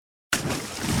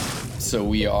So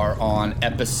we are on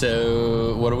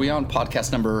episode, what are we on?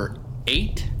 Podcast number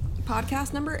 8?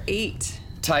 Podcast number 8.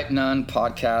 Type None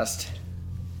podcast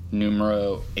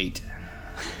numero 8.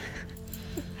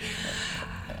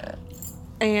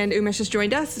 And Umesh has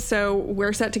joined us, so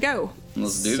we're set to go.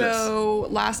 Let's do this. So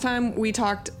last time we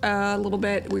talked a little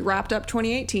bit, we wrapped up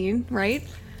 2018, right?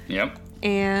 Yep.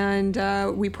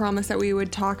 And we promised that we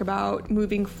would talk about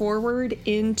moving forward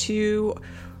into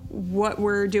what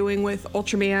we're doing with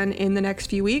Ultraman in the next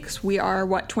few weeks. We are,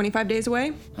 25 days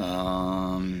away?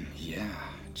 Yeah.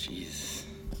 Jeez.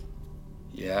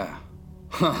 Yeah.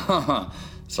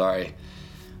 Sorry.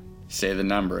 Say the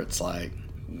number, it's like,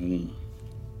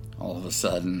 all of a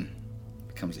sudden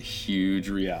becomes a huge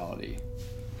reality.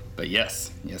 But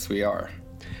yes, we are.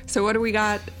 So what do we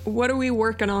got? What are we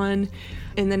working on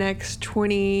in the next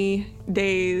 20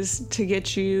 days to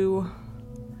get you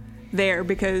there?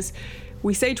 Because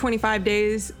we say 25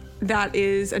 days, that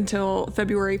is until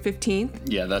February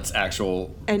 15th. Yeah, that's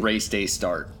actual race day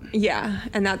start. Yeah,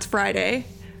 and that's Friday.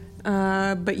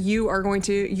 But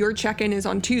your check-in is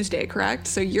on Tuesday, correct?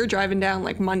 So you're driving down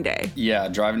like Monday. Yeah,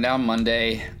 driving down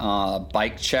Monday.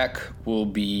 Bike check will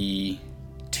be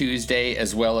Tuesday,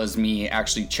 as well as me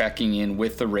actually checking in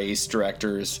with the race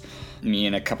directors. Me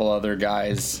and a couple other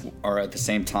guys are at the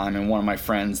same time, and one of my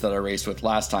friends that I raced with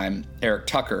last time, Eric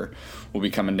Tucker, will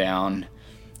be coming down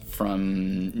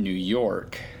from New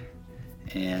York.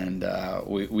 And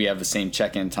we have the same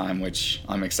check-in time, which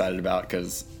I'm excited about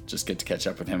because just get to catch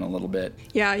up with him a little bit.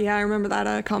 Yeah, I remember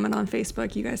that comment on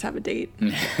Facebook. You guys have a date.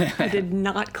 I did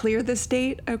not clear this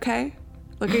date, okay?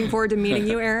 Looking forward to meeting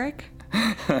you, Eric.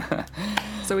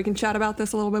 So we can chat about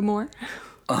this a little bit more.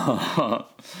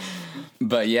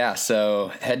 But yeah,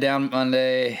 so head down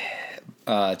Monday,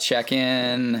 check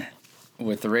in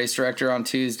with the race director on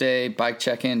Tuesday, bike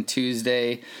check-in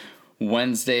Tuesday.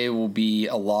 Wednesday will be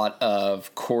a lot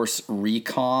of course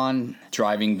recon,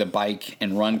 driving the bike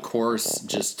and run course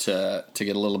just to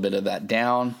get a little bit of that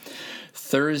down.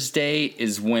 Thursday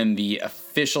is when the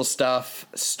official stuff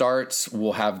starts.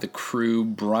 We'll have the crew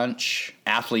brunch,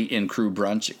 athlete and crew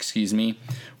brunch,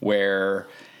 where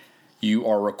you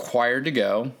are required to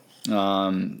go.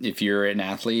 If you're an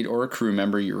athlete or a crew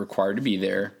member, you're required to be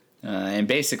there. And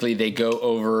basically they go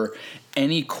over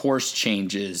any course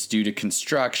changes due to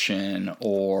construction,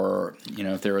 or,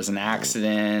 if there was an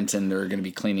accident and they're going to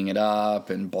be cleaning it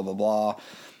up and blah, blah, blah,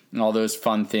 and all those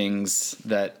fun things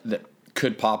that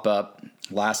could pop up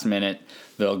last minute.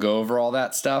 They'll go over all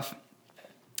that stuff.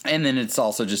 And then it's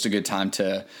also just a good time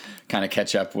to kind of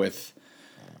catch up with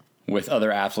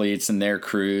other athletes and their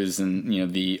crews and,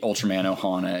 the Ultraman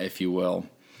Ohana, if you will.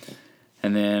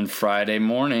 And then Friday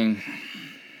morning,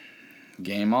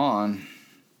 game on.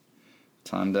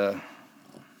 Time to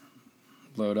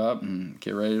load up and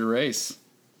get ready to race.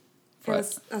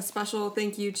 A special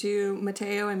thank you to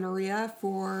Mateo and Maria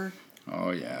for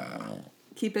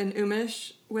keeping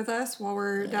Umesh with us while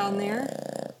we're down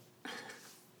there.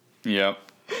 Yep.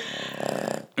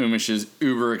 Umesh is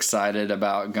uber excited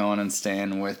about going and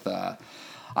staying with...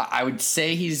 I would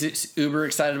say he's uber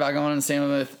excited about going and staying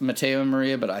with Mateo and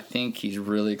Maria, but I think he's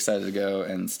really excited to go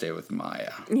and stay with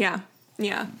Maya. Yeah.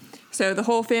 So the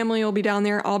whole family will be down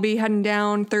there. I'll be heading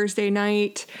down Thursday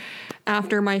night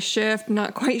after my shift.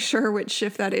 Not quite sure which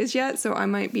shift that is yet, so I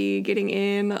might be getting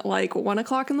in like 1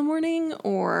 o'clock in the morning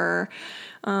or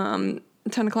 10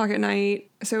 o'clock at night.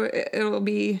 So it'll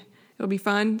be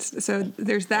fun. So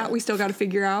there's that we still got to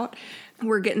figure out.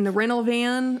 We're getting the rental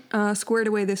van squared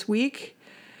away this week,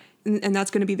 and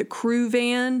that's going to be the crew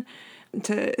van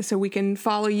so we can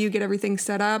follow you, get everything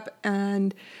set up,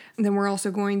 and then we're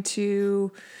also going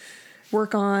to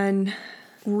work on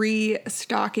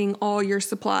restocking all your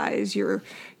supplies, your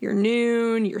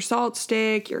noon, your salt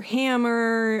stick, your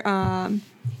hammer,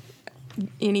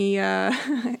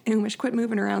 Umesh, quit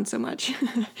moving around so much.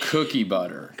 Cookie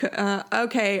butter.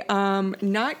 Okay,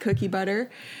 not cookie butter.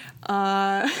 What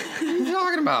are you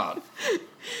talking about?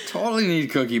 Totally need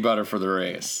cookie butter for the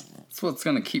race. That's what's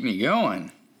going to keep me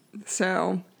going.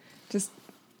 So just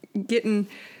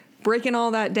breaking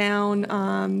all that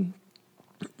down.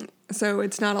 So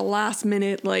it's not a last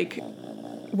minute, like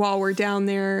while we're down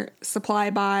there, supply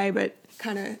buy, but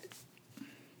kind of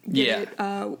get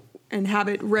it, and have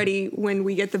it ready when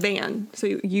we get the van. So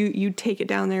you take it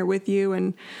down there with you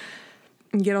and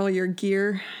get all your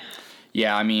gear.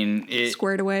 Yeah, I mean,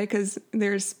 squared away, because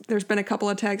there's been a couple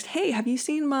of texts. Hey, have you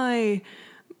seen my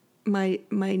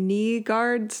knee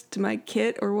guards to my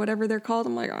kit or whatever they're called?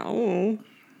 I'm like, oh.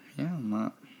 Yeah,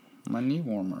 my knee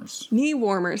warmers. Knee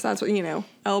warmers. That's what,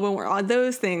 elbow warmers.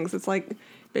 Those things. It's like,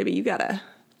 baby, you gotta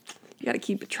You got to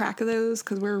keep track of those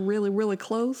because we're really, really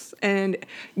close. And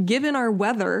given our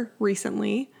weather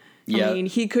recently, I mean,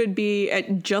 he could be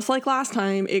just like last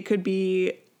time. It could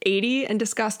be 80 and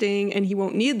disgusting, and he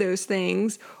won't need those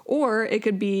things, or it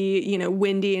could be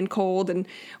windy and cold,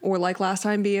 or like last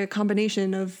time, be a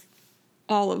combination of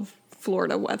all of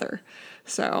Florida weather.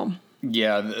 So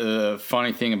yeah, the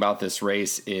funny thing about this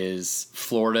race is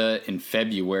Florida in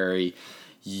February,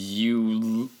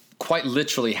 you quite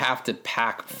literally have to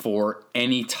pack for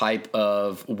any type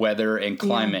of weather and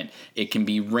climate. Yeah. It can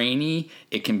be rainy,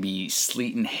 it can be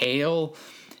sleet and hail,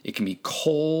 it can be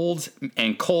cold,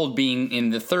 and cold being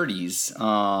in the 30s.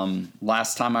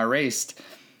 Last time I raced,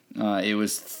 it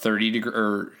was 30 degrees,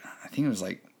 or I think it was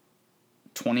like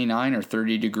 29 or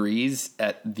 30 degrees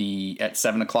at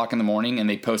 7 o'clock in the morning, and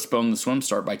they postponed the swim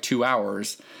start by 2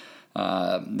 hours.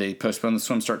 They postponed the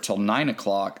swim start till 9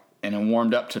 o'clock, and it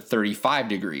warmed up to 35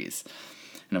 degrees.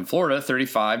 And in Florida,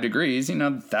 35 degrees,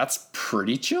 that's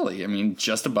pretty chilly. I mean,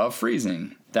 just above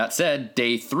freezing. That said,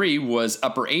 day 3 was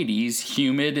upper 80s,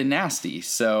 humid and nasty.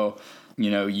 So,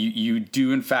 you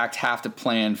do in fact have to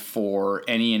plan for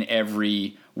any and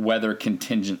every weather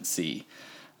contingency.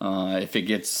 If it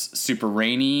gets super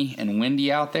rainy and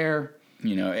windy out there,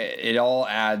 it all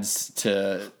adds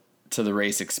to the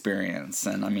race experience.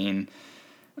 And I mean,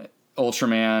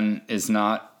 Ultraman is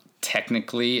not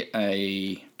technically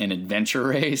an adventure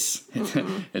race.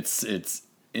 It's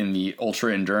in the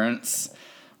ultra endurance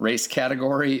race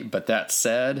category. But that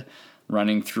said,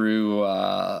 running through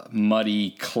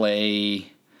muddy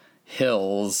clay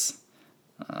hills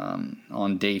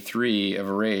on day 3 of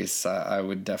a race, I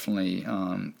would definitely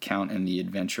count in the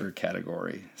adventure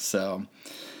category. So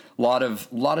a lot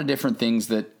of different things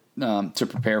that to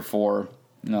prepare for.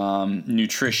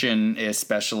 Nutrition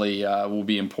especially will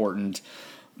be important.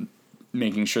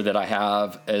 Making sure that I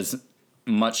have as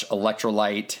much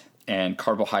electrolyte and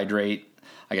carbohydrate,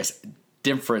 I guess,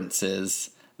 differences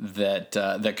that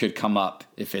could come up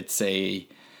if it's a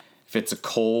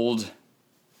cold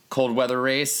weather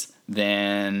race.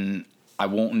 Then I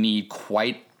won't need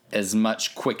quite as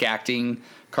much quick acting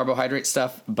carbohydrate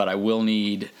stuff, but I will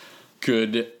need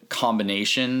good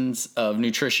combinations of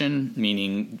nutrition,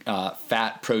 meaning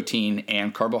fat, protein,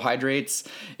 and carbohydrates.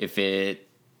 If it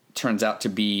turns out to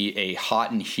be a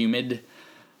hot and humid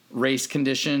race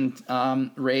condition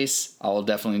race, I'll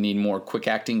definitely need more quick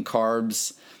acting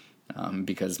carbs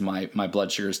because my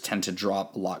blood sugars tend to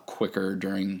drop a lot quicker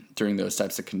during those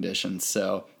types of conditions.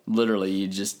 So literally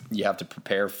you have to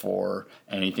prepare for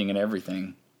anything and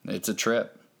everything. It's a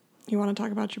trip. You want to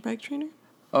talk about your bike trainer?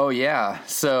 Oh yeah.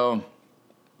 So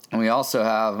we also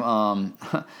have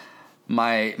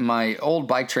my old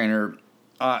bike trainer.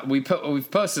 We've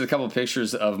posted a couple of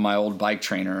pictures of my old bike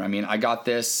trainer. I mean, I got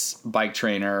this bike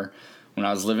trainer when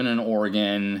I was living in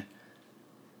Oregon,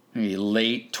 maybe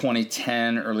late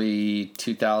 2010, early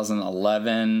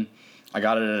 2011. I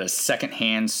got it at a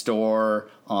secondhand store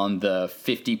on the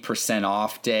 50%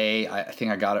 off day. I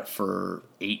think I got it for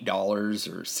 $8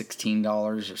 or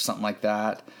 $16 or something like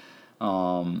that.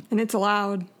 And it's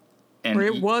loud. Or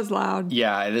it was loud.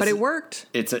 Yeah. But it worked.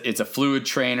 It's a fluid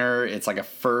trainer. It's like a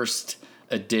first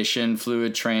edition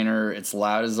fluid trainer. It's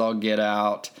loud as all get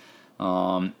out.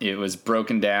 It was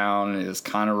broken down. It was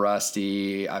kind of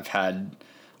rusty.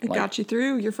 It got you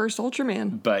through your first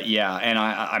Ultraman. But yeah, and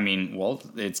I mean, well,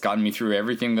 it's gotten me through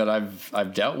everything that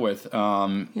I've dealt with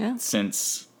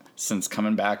since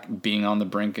coming back, being on the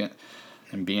brink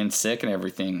and being sick and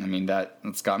everything. I mean,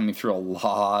 it's gotten me through a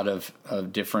lot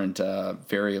of different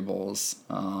variables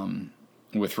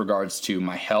with regards to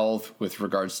my health, with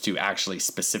regards to actually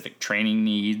specific training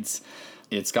needs.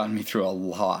 It's gotten me through a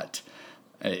lot.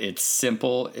 It's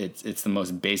simple. It's the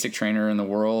most basic trainer in the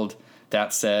world.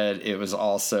 That said, it was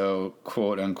also,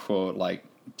 quote unquote, like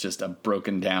just a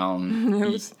broken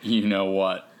down, you know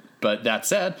what. But that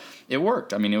said, it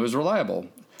worked. I mean, it was reliable.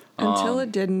 Until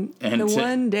it didn't.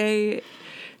 One day,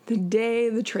 the day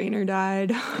the trainer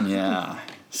died. Yeah.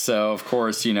 So, of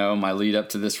course, my lead up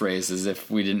to this race is if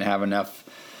we didn't have enough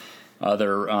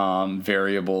other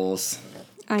variables.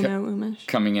 I know, Umesh.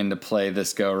 Coming into play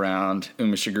this go around.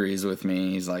 Umesh agrees with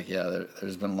me. He's like, yeah,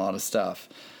 there's been a lot of stuff.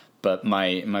 But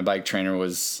my bike trainer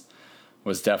was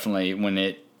definitely, when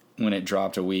it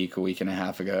dropped a week and a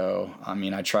half ago, I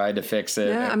mean, I tried to fix it.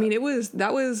 Yeah, I mean,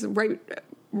 that was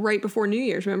right before New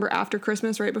Year's. Remember, after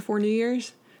Christmas, right before New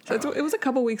Year's? So it was a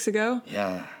couple weeks ago.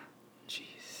 Yeah.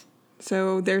 Jeez.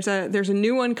 So there's a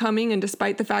new one coming, and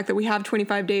despite the fact that we have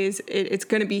 25 days, it's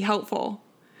going to be helpful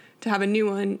to have a new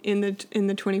one in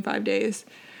the 25 days.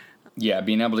 Yeah,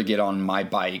 being able to get on my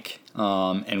bike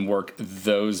and work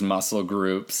those muscle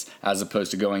groups as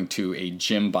opposed to going to a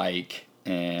gym bike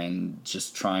and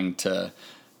just trying to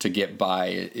get by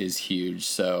is huge.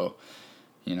 So,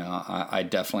 I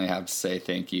definitely have to say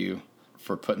thank you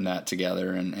for putting that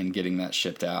together and getting that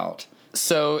shipped out.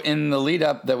 So in the lead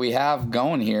up that we have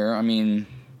going here, I mean,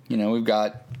 we've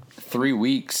got 3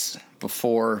 weeks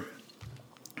before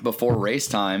race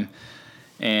time,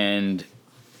 and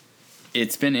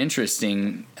it's been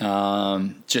interesting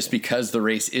just because the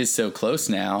race is so close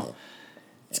now.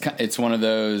 It's one of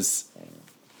those,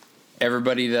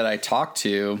 everybody that I talk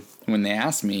to, when they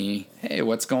ask me, hey,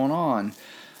 what's going on?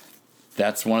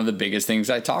 That's one of the biggest things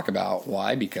I talk about.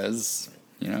 Why? Because,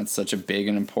 it's such a big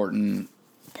and important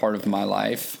part of my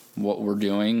life, what we're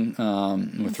doing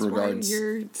with regards.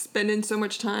 You're spending so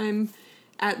much time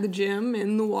at the gym,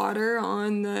 in the water,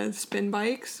 on the spin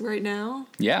bikes right now.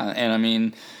 Yeah, and I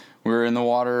mean, we were in the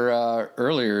water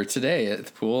earlier today at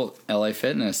the pool, LA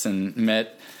Fitness, and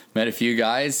met a few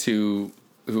guys who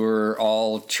are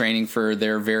all training for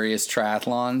their various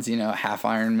triathlons, half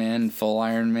Ironman, full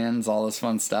Ironmans, all this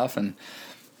fun stuff. And,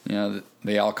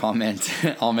 they all made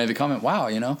the comment, wow,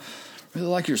 really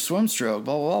like your swim stroke,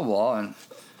 blah, blah, blah. And I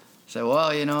said, well,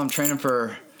 I'm training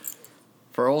for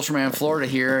Ultraman Florida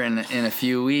here in a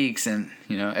few weeks. And,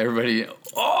 everybody,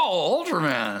 oh,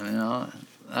 Ultraman,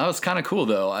 that was kind of cool,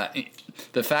 though.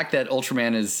 The fact that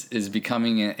Ultraman is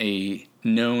becoming a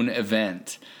known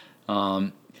event.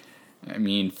 5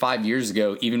 years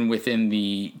ago, even within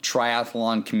the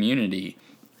triathlon community,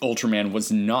 Ultraman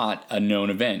was not a known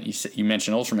event. You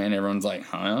mentioned Ultraman, everyone's like,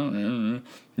 huh?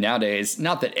 Nowadays,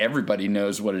 not that everybody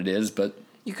knows what it is, but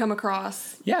you come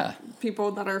across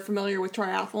people that are familiar with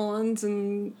triathlons,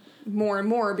 and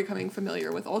more becoming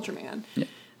familiar with Ultraman. Yeah.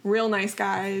 Real nice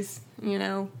guys,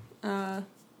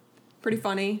 pretty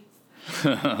funny.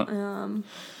 So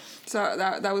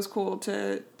that was cool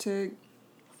to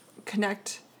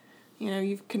connect.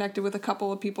 You've connected with a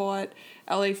couple of people at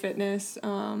LA Fitness,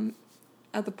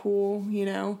 at the pool,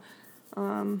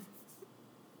 and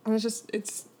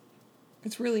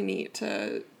it's really neat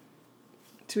to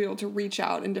be able to reach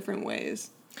out in different ways.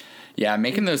 Yeah,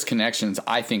 making those connections,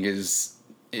 I think,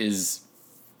 is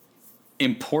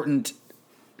important,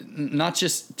 not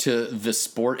just to the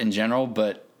sport in general,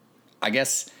 but I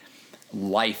guess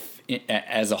life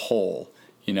as a whole.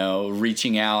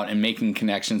 Reaching out and making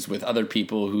connections with other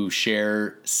people who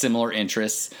share similar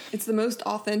interests. It's the most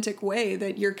authentic way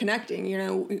that you're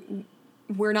connecting.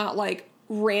 We're not like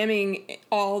ramming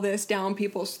all this down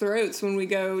people's throats when we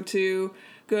go to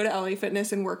LA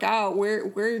Fitness and work out.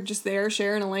 We're just there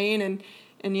sharing a lane,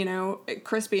 and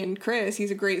Crispy and Chris,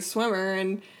 he's a great swimmer,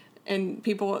 and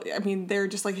people, they're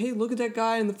just like, hey, look at that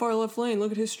guy in the far left lane.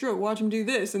 Look at his stroke. Watch him do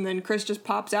this. And then Chris just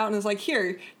pops out and is like,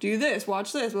 here, do this.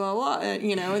 Watch this, blah, blah, blah.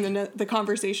 And then the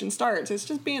conversation starts. It's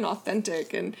just being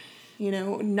authentic and,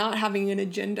 not having an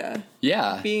agenda.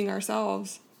 Yeah. Being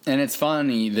ourselves. And it's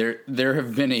funny. There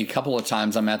have been a couple of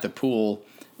times I'm at the pool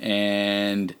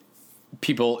and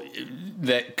people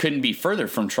that couldn't be further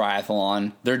from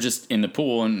triathlon, they're just in the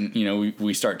pool and,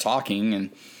 we start talking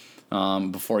and,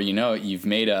 before you know it, you've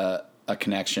made a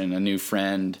connection, a new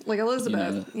friend. Like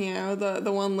Elizabeth,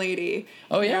 the one lady.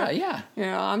 Oh, yeah.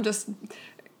 I'm just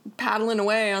paddling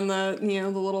away on the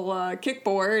little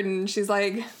kickboard, and she's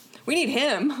like, we need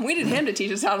him. We need him to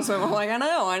teach us how to swim. I'm like, I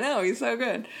know. He's so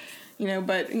good.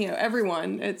 But,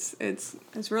 everyone,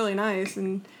 it's really nice,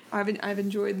 and I've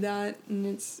enjoyed that, and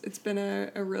it's been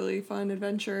a really fun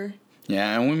adventure.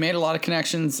 Yeah, and we made a lot of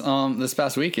connections this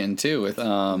past weekend too with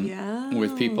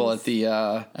people at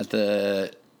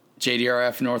the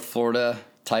JDRF North Florida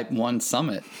Type 1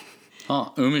 Summit.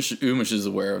 Umesh is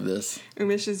aware of this.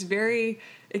 Umesh is very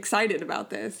excited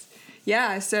about this.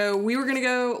 Yeah, so we were going to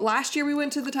go last year. We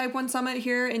went to the Type 1 Summit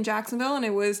here in Jacksonville, and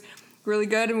it was really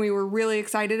good, and we were really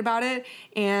excited about it.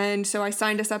 And so I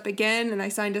signed us up again, and I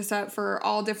signed us up for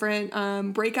all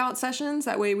different breakout sessions.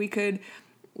 That way we could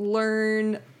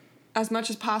learn as much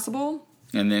as possible.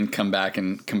 And then come back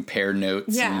and compare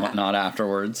notes and whatnot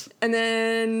afterwards. And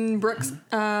then Brooks,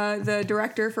 the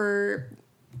director for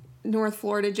North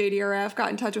Florida JDRF, got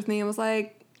in touch with me and was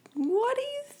like, what do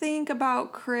you think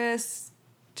about Chris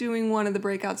doing one of the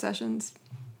breakout sessions?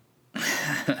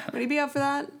 Would he be up for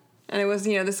that? And it was,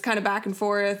 this kind of back and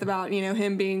forth about,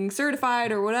 him being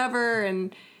certified or whatever.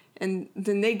 And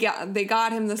then they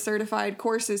got him the certified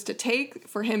courses to take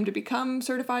for him to become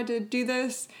certified to do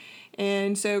this.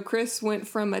 And so Chris went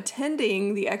from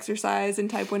attending the exercise and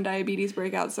type 1 diabetes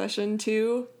breakout session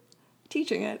to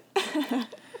teaching it.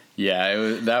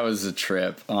 Yeah, that was a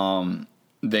trip.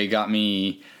 They got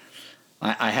me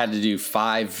I had to do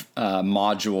 5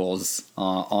 modules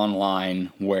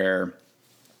online where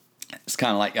it's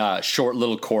kind of like short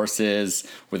little courses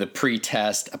with a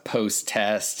pre-test, a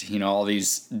post-test, all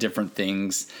these different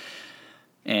things.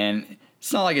 And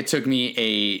it's not like it took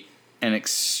me an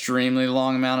extremely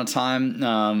long amount of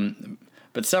time,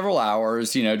 but several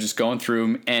hours, just going through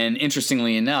them. And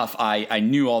interestingly enough, I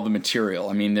knew all the material.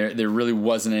 I mean, there really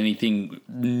wasn't anything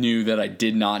new that I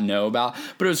did not know about,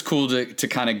 but it was cool to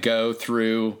kind of go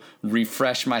through,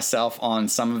 refresh myself on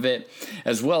some of it,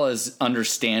 as well as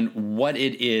understand what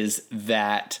it is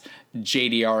that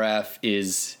JDRF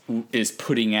is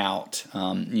putting out,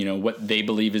 what they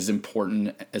believe is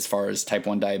important as far as type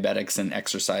 1 diabetics and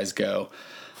exercise go.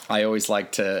 I always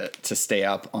like to stay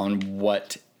up on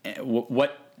what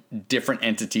different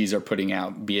entities are putting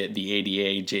out, be it the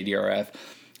ADA, JDRF.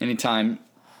 Anytime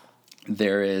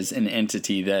there is an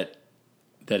entity that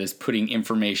is putting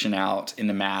information out in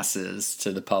the masses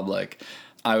to the public,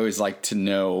 I always like to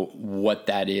know what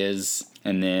that is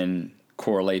and then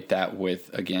correlate that with,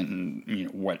 again,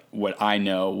 what I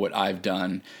know, what I've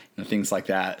done, things like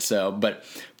that. So, but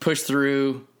push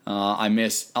through. I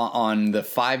missed on the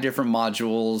 5 different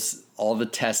modules, all the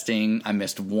testing. I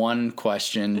missed 1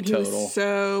 question total. He was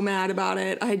so mad about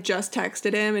it. I had just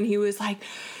texted him and he was like,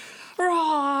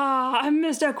 I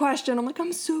missed a question. I'm like,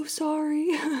 I'm so sorry.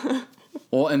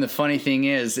 Well, and the funny thing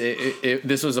is,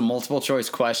 this was a multiple choice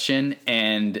question,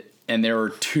 and there were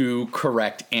 2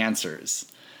 correct answers.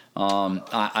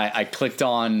 I clicked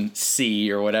on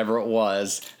C or whatever it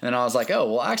was, and then I was like,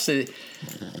 oh, well, actually,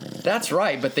 that's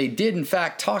right. But they did, in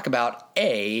fact, talk about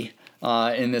A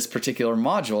in this particular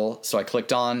module. So I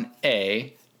clicked on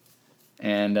A,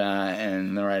 and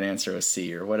the right answer was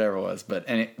C or whatever it was.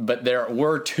 But there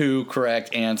were 2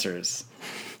 correct answers.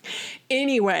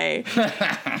 Anyway,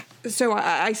 so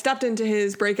I stepped into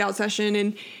his breakout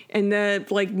session, and the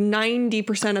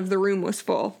 90% of the room was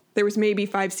full. There was maybe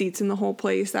 5 seats in the whole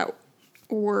place that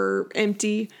were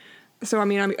empty. So, I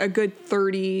mean, I'm a good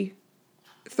 30,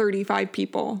 35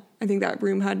 people. I think that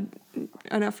room had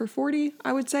enough for 40,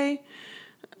 I would say.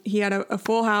 He had a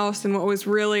full house, and what was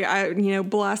really,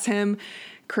 bless him,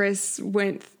 Chris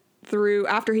went through,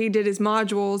 after he did his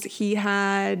modules, he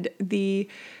had the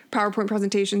PowerPoint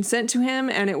presentation sent to him,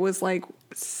 and it was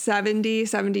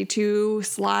 72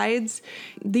 slides.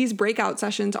 These breakout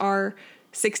sessions are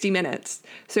 60 minutes.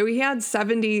 So he had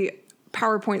 70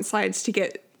 PowerPoint slides to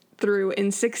get through in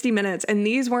 60 minutes. And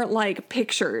these weren't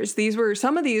pictures.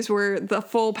 Some of these were, the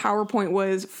full PowerPoint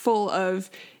was full of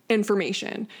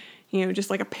information, just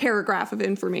a paragraph of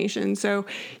information. So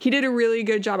he did a really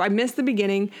good job. I missed the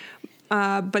beginning,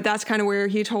 but that's kind of where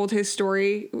he told his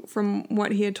story from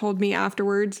what he had told me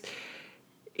afterwards.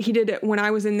 When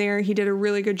I was in there, he did a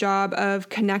really good job of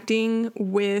connecting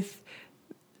with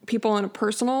people on a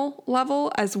personal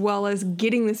level, as well as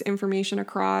getting this information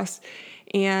across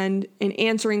and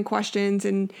answering questions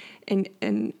and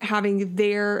having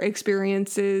their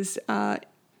experiences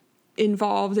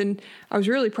involved. And I was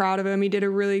really proud of him. He did a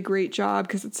really great job,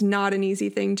 because it's not an easy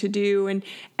thing to do, and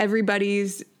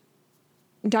everybody's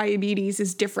diabetes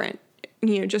is different.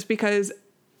 Just because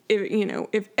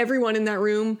if everyone in that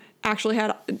room actually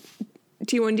had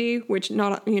T1D, which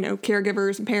not,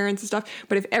 caregivers and parents and stuff,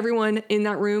 but if everyone in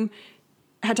that room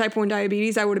had type 1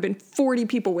 diabetes, I would have been 40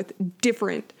 people with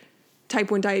different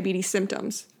type 1 diabetes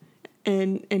symptoms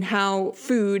and how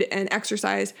food and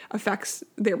exercise affects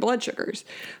their blood sugars.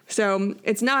 So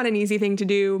it's not an easy thing to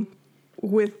do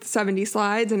with 70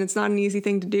 slides, and it's not an easy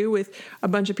thing to do with a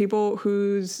bunch of people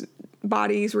whose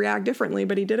bodies react differently,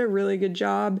 but he did a really good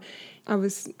job. I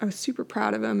was super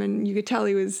proud of him, and you could tell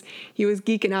he was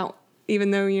geeking out.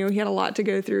 Even though, he had a lot to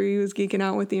go through, he was geeking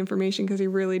out with the information, because he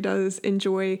really does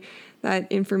enjoy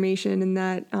that information and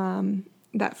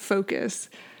that focus.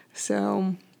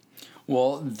 So,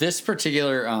 well, this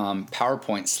particular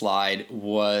PowerPoint slide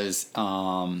was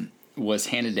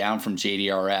handed down from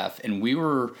JDRF, and we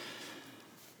were,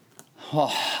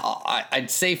 I'd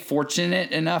say,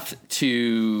 fortunate enough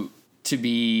to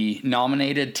be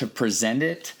nominated to present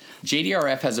it.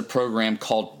 JDRF has a program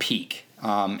called PEAK.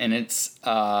 And it's,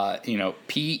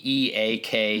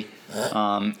 PEAK.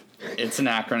 It's an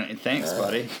acronym. Thanks,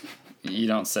 buddy. You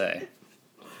don't say.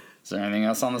 Is there anything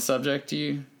else on the subject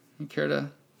you care to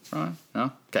run?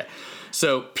 No? Okay.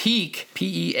 So PEAK,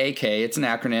 P-E-A-K, it's an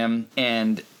acronym,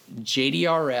 and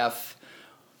JDRF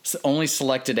only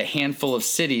selected a handful of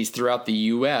cities throughout the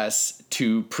U.S.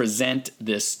 to present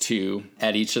this to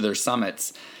at each of their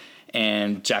summits,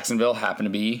 and Jacksonville happened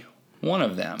to be one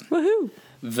of them. Woohoo!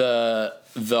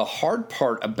 The hard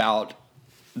part about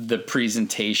the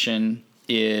presentation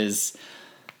is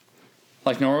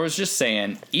like Nora was just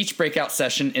saying, each breakout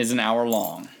session is an hour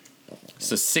long.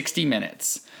 So 60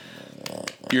 minutes.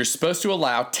 You're supposed to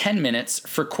allow 10 minutes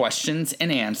for questions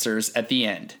and answers at the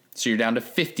end. So you're down to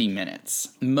 50 minutes.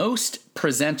 Most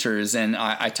presenters, and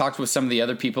I talked with some of the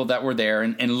other people that were there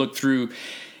and looked through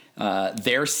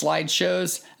their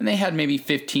slideshows, and they had maybe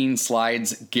 15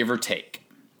 slides, give or take.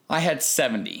 I had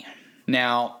 70.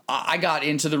 Now, I got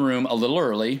into the room a little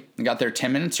early. I got there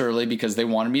 10 minutes early because they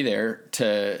wanted me there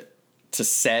to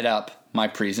set up my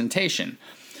presentation.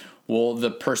 Well,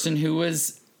 the person who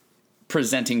was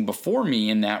presenting before me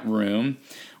in that room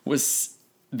was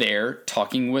there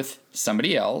talking with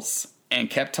somebody else and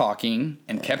kept talking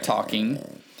and kept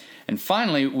talking. And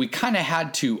finally, we kind of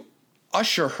had to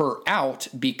usher her out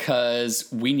because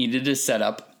we needed to set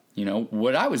up,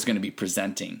 what I was going to be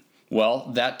presenting.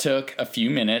 Well, that took a few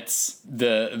minutes.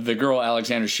 The girl,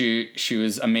 Alexandra, she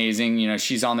was amazing.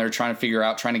 She's on there trying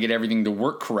to get everything to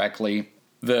work correctly.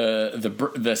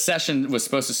 The session was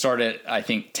supposed to start at, I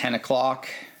think, 10 o'clock.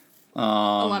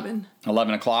 11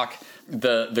 o'clock.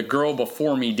 The girl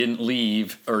before me didn't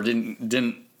leave, or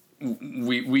didn't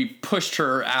we pushed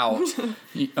her out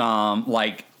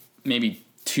like maybe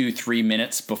 2-3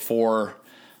 minutes before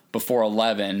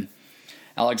 11.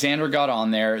 Alexandra got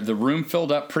on there. The room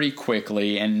filled up pretty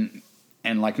quickly, and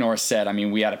like Nora said, I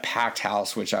mean, we had a packed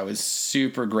house, which I was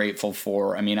super grateful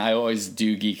for. I mean, I always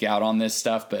do geek out on this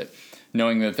stuff, but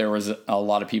knowing that there was a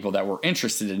lot of people that were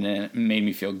interested in it made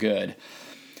me feel good.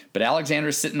 But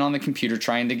Alexandra's sitting on the computer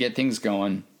trying to get things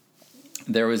going.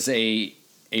 There was a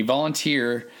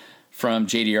volunteer from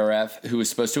JDRF who was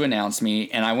supposed to announce me,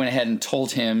 and I went ahead and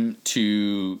told him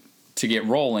to get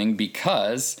rolling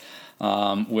because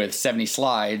with 70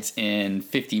 slides in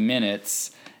 50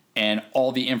 minutes and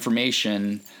all the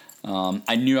information,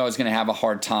 I knew I was going to have a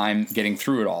hard time getting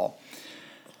through it all.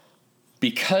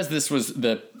 Because this was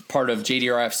the part of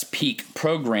JDRF's peak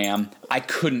program, I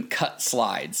couldn't cut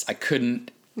slides.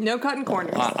 No cutting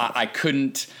corners. I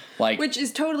couldn't, which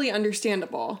is totally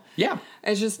understandable. Yeah.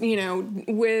 It's just,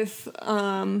 with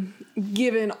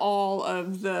given all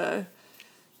of the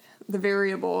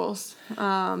variables.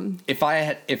 If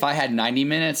I had 90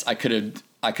 minutes, I could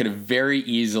have very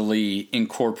easily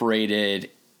incorporated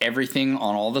everything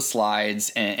on all the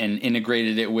slides and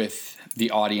integrated it with the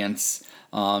audience.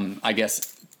 I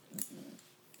guess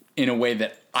in a way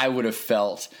that I would have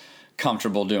felt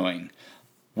comfortable doing.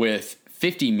 With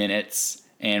 50 minutes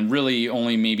and really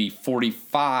only maybe 40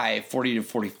 to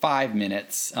 45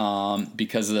 minutes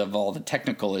because of all the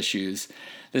technical issues.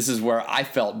 This is where I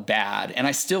felt bad, and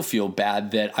I still feel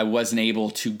bad that I wasn't able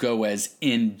to go as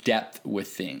in-depth with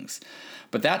things.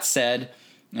 But that said,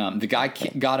 the guy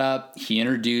got up, he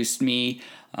introduced me.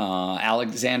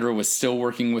 Alexandra was still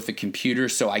working with the computer,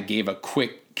 so I gave a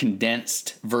quick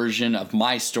condensed version of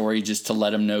my story just to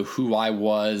let him know who I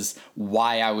was,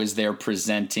 why I was there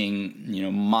presenting,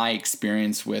 my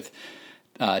experience with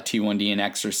T1D and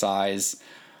exercise,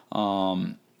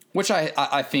 which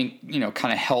I think,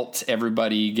 kind of helped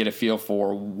everybody get a feel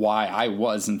for why I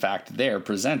was in fact there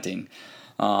presenting.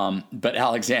 But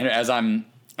Alexandra, as I'm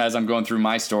going through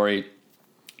my story,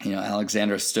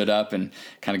 Alexandra stood up and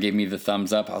kind of gave me the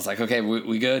thumbs up. I was like, okay,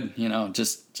 we good,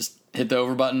 just hit the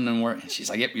over button and she's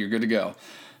like, yep, you're good to go.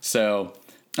 So,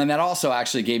 and that also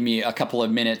actually gave me a couple of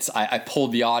minutes. I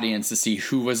pulled the audience to see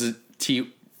who was a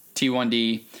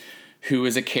T1D, who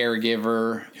was a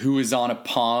caregiver, who was on a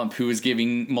pump, who was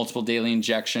giving multiple daily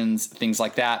injections, things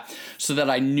like that, so that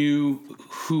I knew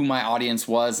who my audience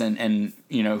was and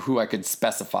who I could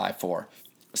specify for.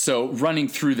 So running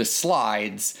through the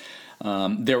slides,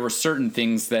 there were certain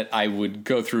things that I would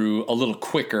go through a little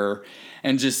quicker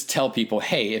and just tell people,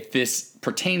 hey, if this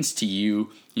pertains to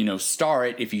you, star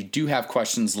it. If you do have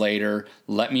questions later,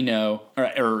 let me know,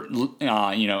 or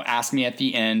ask me at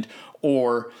the end,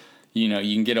 or, you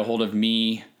can get a hold of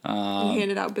me. You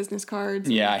handed out business cards.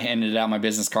 Yeah, I handed out my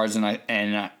business cards,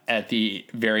 and at the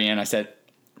very end, I said,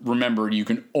 remember, you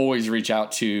can always reach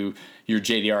out to your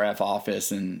JDRF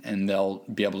office, and they'll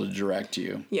be able to direct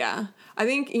you. Yeah, I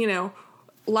think,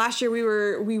 last year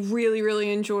we really,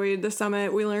 really enjoyed the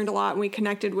summit. We learned a lot and we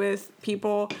connected with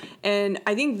people. And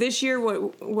I think this year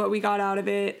what we got out of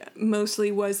it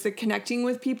mostly was the connecting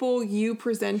with people, you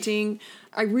presenting.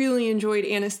 I really enjoyed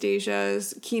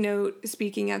Anastasia's keynote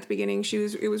speaking at the beginning.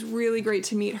 It was really great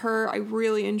to meet her. I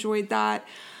really enjoyed that.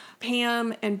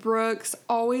 Pam and Brooks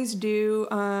always do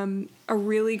a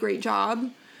really great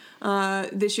job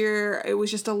This year it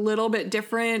was just a little bit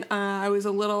different. I was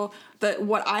a little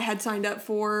what I had signed up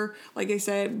for. Like I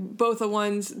said, both the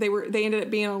ones they ended up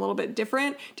being a little bit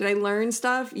different. Did I learn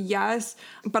stuff? Yes,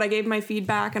 but I gave my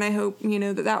feedback, and I hope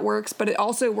that works. But it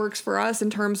also works for us in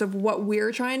terms of what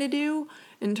we're trying to do,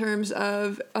 in terms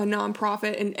of a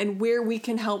nonprofit and where we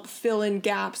can help fill in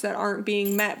gaps that aren't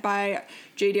being met by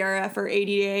JDRF or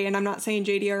ADA. And I'm not saying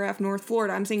JDRF North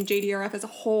Florida. I'm saying JDRF as a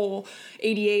whole,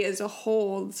 ADA as a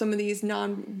whole. Some of these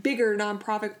bigger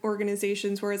nonprofit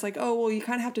organizations where it's like, oh, well, you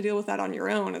kind of have to deal with that on your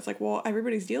own. It's like, well,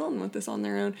 everybody's dealing with this on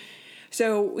their own.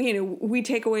 So, we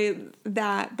take away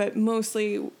that, but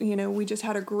mostly, we just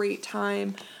had a great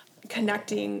time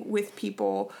connecting with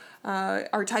people.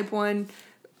 Our type 1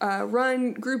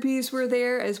 run groupies were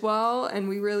there as well, and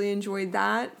we really enjoyed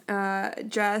that.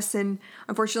 Jess, and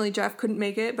unfortunately Jeff couldn't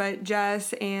make it, but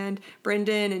Jess and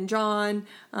Brendan and John,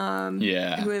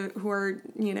 who are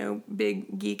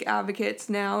big geek advocates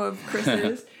now of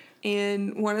Chris's.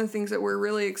 And one of the things that we're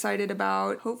really excited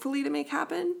about, hopefully to make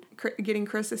happen, getting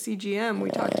Chris a CGM.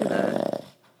 We talked to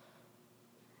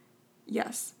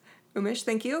Umish,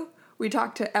 thank you. We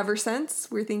talked to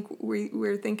Eversense.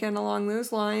 We're thinking along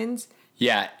those lines.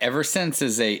 Yeah, Eversense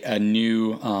is a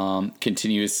new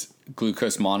continuous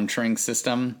glucose monitoring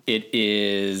system. It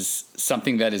is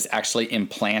something that is actually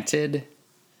implanted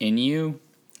in you.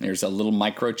 There's a little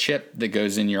microchip that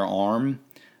goes in your arm.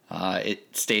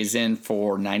 It stays in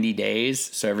for 90 days.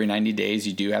 So every 90 days,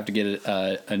 you do have to get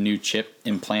a new chip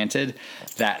implanted.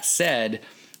 That said,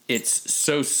 it's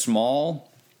so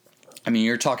small. I mean,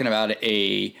 you're talking about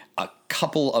a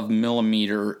couple of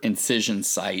millimeter incision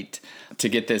site to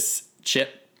get this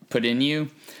chip put in you,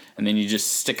 and then you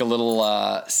just stick a little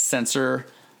sensor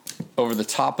over the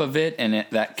top of it, and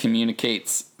that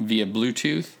communicates via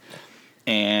Bluetooth.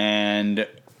 And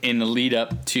in the lead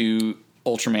up to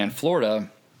Ultraman Florida,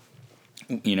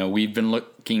 we've been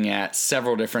looking at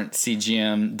several different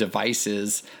CGM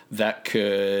devices that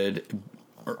could,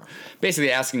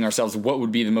 basically asking ourselves what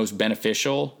would be the most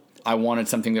beneficial. I wanted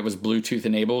something that was Bluetooth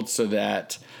enabled so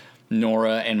that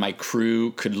Nora and my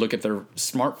crew could look at their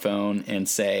smartphone and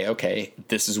say, okay,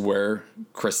 this is where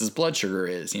Chris's blood sugar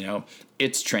is.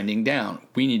 It's trending down.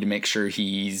 We need to make sure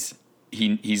he's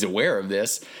aware of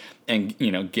this and,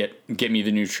 get me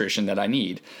the nutrition that I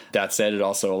need. That said, it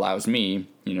also allows me,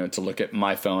 to look at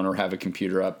my phone or have a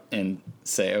computer up and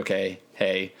say, okay,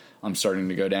 hey, I'm starting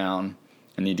to go down.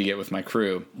 I need to get with my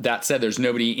crew. That said, there's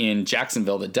nobody in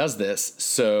Jacksonville that does this.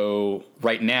 So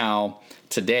right now,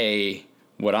 today,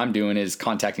 what I'm doing is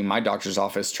contacting my doctor's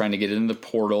office, trying to get into the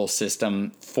portal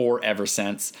system for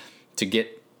Eversense to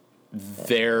get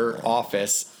their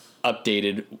office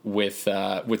updated with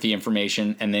the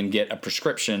information and then get a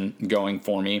prescription going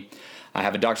for me. I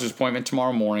have a doctor's appointment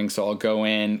tomorrow morning, so I'll go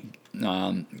in,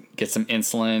 get some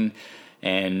insulin,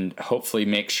 and hopefully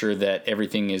make sure that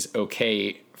everything is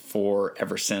okay for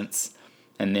Eversense.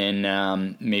 And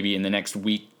then maybe in the next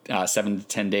week, 7 to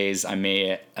 10 days, I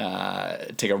may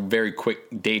take a very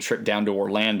quick day trip down to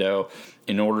Orlando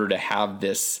in order to have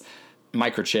this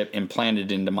microchip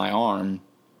implanted into my arm.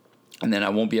 And then I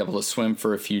won't be able to swim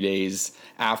for a few days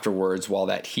afterwards while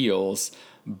that heals.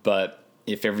 But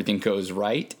if everything goes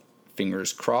right,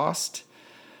 fingers crossed,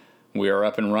 we are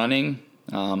up and running.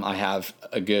 I have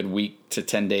a good week to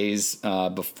 10 days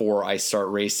before I start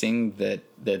racing that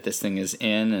this thing is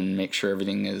in, and make sure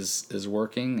everything is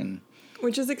working. And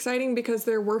which is exciting because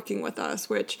they're working with us,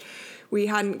 which we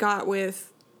hadn't got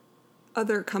with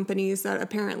other companies that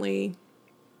apparently,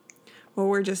 well,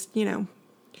 we're just, if you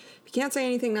can't say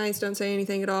anything nice, don't say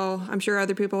anything at all. I'm sure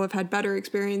other people have had better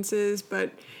experiences,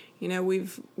 but,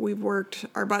 we've worked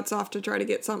our butts off to try to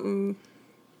get something.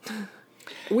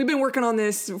 We've been working on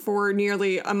this for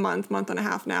nearly a month and a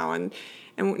half now, and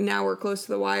now we're close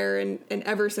to the wire, and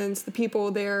ever since, the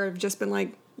people there have just been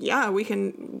like, yeah,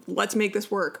 let's make this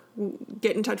work.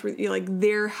 Get in touch with you. Like,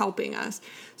 they're helping us.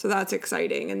 So that's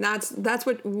exciting. And that's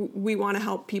what we want to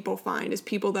help people find, is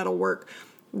people that'll work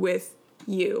with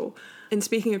you. And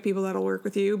speaking of people that'll work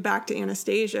with you, back to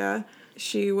Anastasia.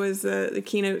 She was the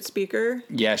keynote speaker.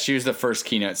 Yeah, she was the first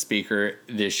keynote speaker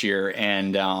this year.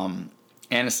 And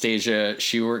Anastasia,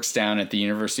 she works down at the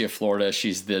University of Florida.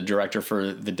 She's the director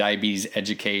for the diabetes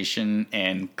education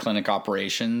and clinic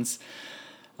operations.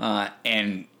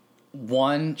 And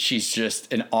she's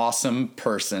just an awesome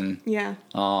person. Yeah.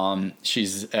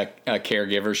 She's a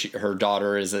caregiver. Her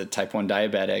daughter is a type 1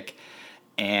 diabetic.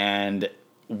 And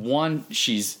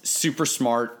she's super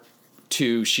smart.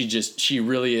 2, she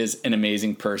really is an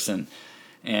amazing person.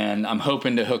 And I'm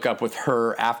hoping to hook up with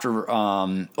her after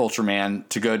Ultraman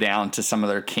to go down to some of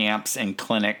their camps and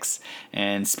clinics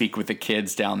and speak with the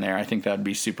kids down there. I think that'd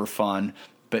be super fun.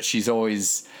 But she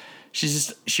always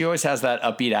has that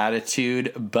upbeat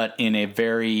attitude, but in a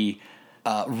very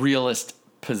realist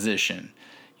position.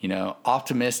 You know,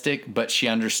 optimistic, but she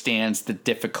understands the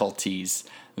difficulties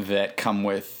that come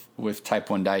with type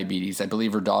 1 diabetes. I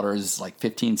believe her daughter is like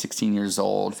 15, 16 years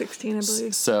old. 16, I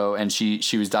believe. So, and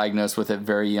she was diagnosed with it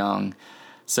very young.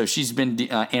 So she's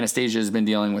been, Anastasia has been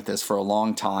dealing with this for a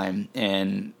long time,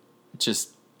 and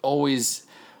just always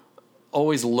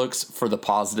looks for the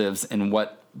positives and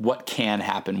what can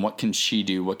happen. What can she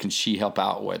do? What can she help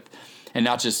out with? And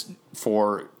not just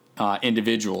for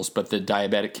individuals, but the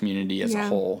diabetic community as a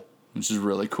whole, which is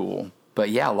really cool. But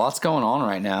yeah, lots going on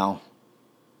right now.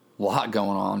 A lot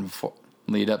going on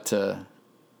lead up to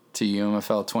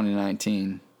UMFL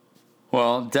 2019.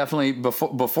 Well, definitely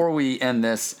before we end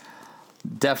this,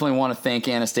 definitely want to thank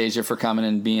Anastasia for coming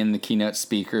and being the keynote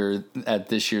speaker at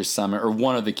this year's summit, or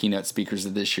one of the keynote speakers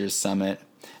at this year's summit.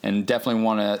 And definitely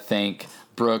want to thank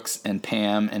Brooks and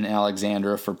Pam and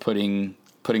Alexandra for putting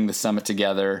the summit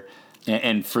together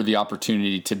and for the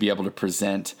opportunity to be able to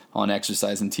present on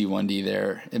exercise and T1D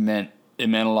there. It meant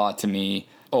a lot to me.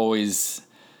 Always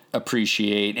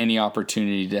appreciate any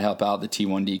opportunity to help out the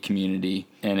T1D community,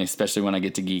 and especially when I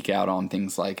get to geek out on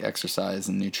things like exercise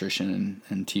and nutrition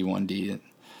and T1D.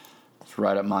 It's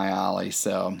right up my alley.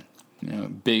 So, you know,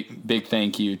 big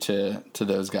thank you to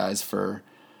those guys for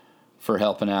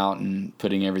helping out and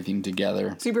putting everything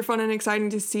together. Super fun and exciting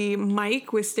to see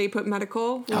Mike with Stay Put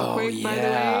Medical real quick, by the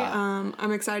way.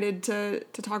 I'm excited to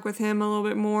talk with him a little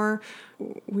bit more.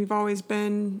 We've always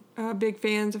been big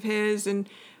fans of his and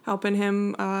helping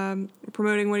him,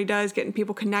 promoting what he does, getting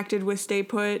people connected with Stay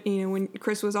Put. You know, when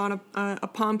Chris was on a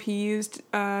pump, he used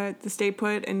the Stay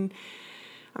Put, and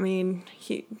I mean,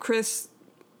 Chris,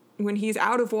 when he's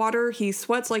out of water, he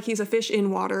sweats like he's a fish in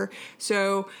water.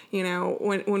 So, you know,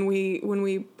 when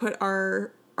we put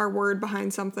our word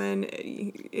behind something,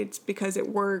 it's because it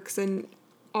works. And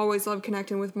always love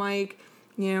connecting with Mike.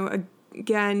 You know,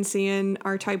 again, seeing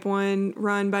our Type 1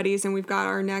 run buddies, and we've got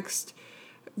our next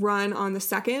run on the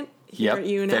 2nd here at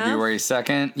UNF. February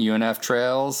 2nd, UNF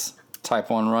Trails, Type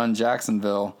 1 Run,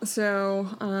 Jacksonville. So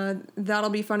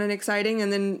that'll be fun and exciting.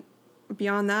 And then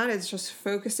beyond that, it's just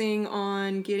focusing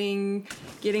on getting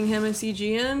him a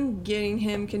CGM, getting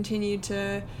him continued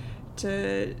to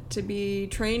be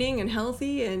training and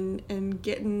healthy, and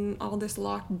getting all this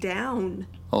locked down.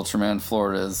 Ultraman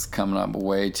Florida is coming up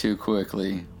way too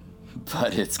quickly,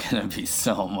 but it's going to be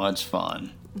so much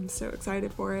fun. I'm so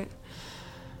excited for it.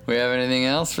 We have anything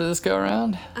else for this go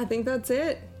around? I think that's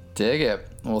it. Dig it.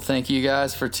 Well, thank you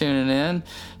guys for tuning in.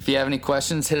 If you have any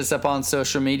questions, hit us up on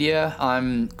social media.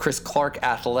 I'm Chris Clark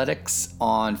Athletics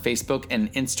on Facebook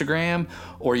and Instagram,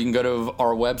 or you can go to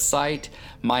our website,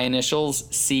 my initials,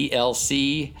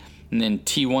 CLC, and then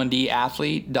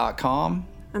T1Dathlete.com.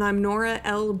 And I'm Nora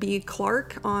L.B.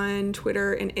 Clark on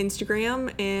Twitter and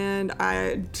Instagram, and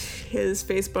his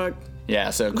Facebook.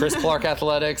 Yeah, so Chris Clark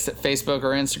Athletics at Facebook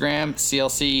or Instagram,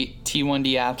 CLC,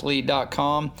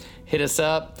 T1Dathlete.com. Hit us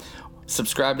up.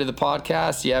 Subscribe to the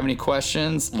podcast. If you have any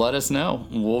questions, let us know.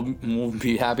 We'll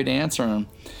be happy to answer them.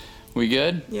 We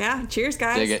good? Yeah. Cheers,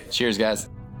 guys. Dig it. Cheers, guys.